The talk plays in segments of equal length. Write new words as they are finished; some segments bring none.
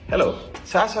Hello,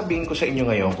 sasabihin ko sa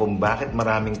inyo ngayon kung bakit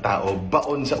maraming tao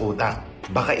baon sa utang.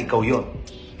 Baka ikaw yon.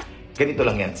 Ganito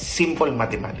lang yan, simple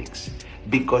mathematics.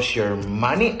 Because your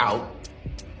money out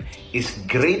is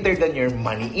greater than your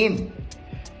money in.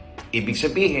 Ibig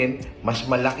sabihin, mas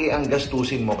malaki ang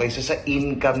gastusin mo kaysa sa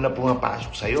income na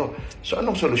pumapasok sa'yo. So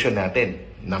anong solusyon natin?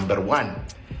 Number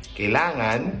 1,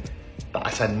 kailangan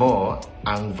taasan mo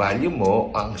ang value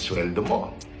mo, ang sweldo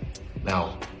mo.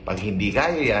 Now, pag hindi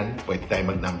kaya yan, pwede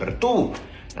tayo mag-number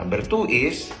 2. Number 2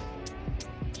 is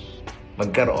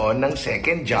magkaroon ng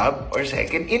second job or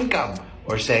second income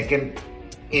or second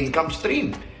income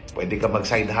stream. Pwede ka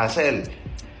mag-side hustle,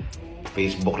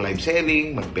 Facebook live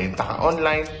selling, magbenta ka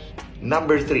online.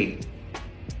 Number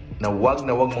 3, na wag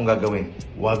mong gagawin,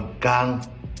 wag kang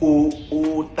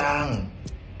uutang.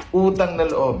 Utang na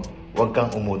loob, wag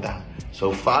kang umutang. So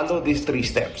follow these 3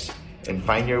 steps and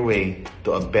find your way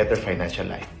to a better financial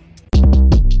life.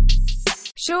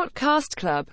 Shortcast Club.